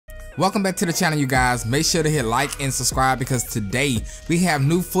Welcome back to the channel, you guys. Make sure to hit like and subscribe because today we have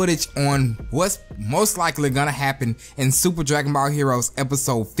new footage on what's most likely gonna happen in Super Dragon Ball Heroes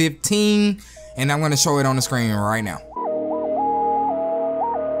episode 15, and I'm gonna show it on the screen right now.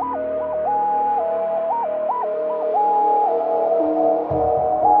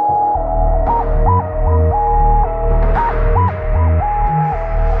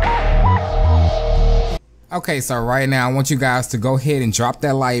 Okay, so right now I want you guys to go ahead and drop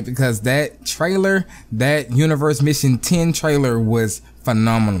that like because that trailer, that Universe Mission 10 trailer was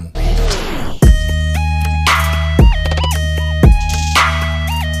phenomenal.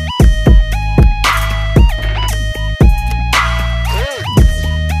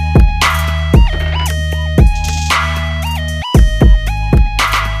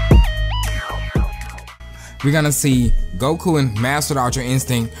 We're gonna see Goku and Master Ultra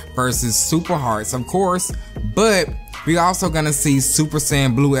Instinct versus Super Hearts, of course, but we're also gonna see Super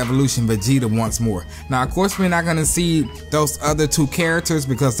Saiyan Blue Evolution Vegeta once more. Now, of course, we're not gonna see those other two characters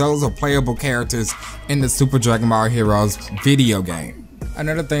because those are playable characters in the Super Dragon Ball Heroes video game.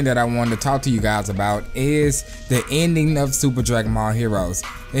 Another thing that I wanted to talk to you guys about is the ending of Super Dragon Ball Heroes.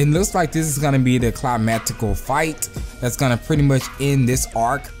 It looks like this is going to be the climactical fight that's going to pretty much end this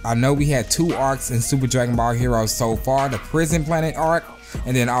arc. I know we had two arcs in Super Dragon Ball Heroes so far, the Prison Planet arc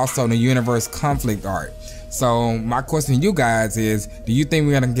and then also the Universe Conflict arc. So my question to you guys is, do you think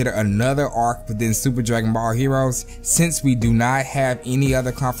we're going to get another arc within Super Dragon Ball Heroes since we do not have any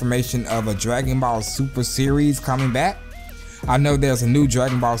other confirmation of a Dragon Ball Super series coming back? I know there's a new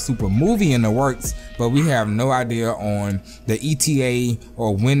Dragon Ball Super movie in the works, but we have no idea on the ETA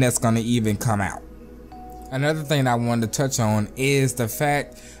or when that's going to even come out. Another thing I wanted to touch on is the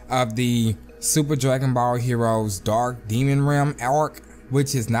fact of the Super Dragon Ball Heroes Dark Demon Realm arc,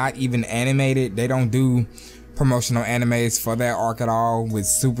 which is not even animated. They don't do promotional animes for that arc at all, with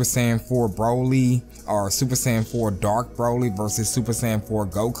Super Saiyan 4 Broly or Super Saiyan 4 Dark Broly versus Super Saiyan 4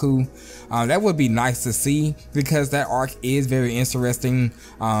 Goku. That would be nice to see because that arc is very interesting.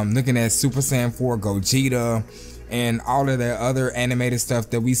 Looking at Super Saiyan 4 Gogeta and all of the other animated stuff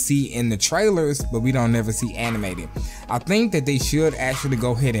that we see in the trailers, but we don't never see animated. I think that they should actually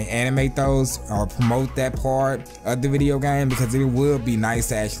go ahead and animate those or promote that part of the video game because it would be nice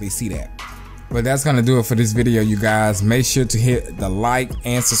to actually see that. But that's gonna do it for this video, you guys. Make sure to hit the like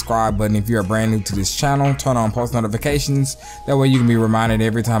and subscribe button if you're brand new to this channel. Turn on post notifications. That way you can be reminded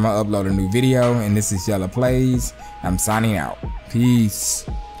every time I upload a new video. And this is YeLLa Playz. I'm signing out. Peace.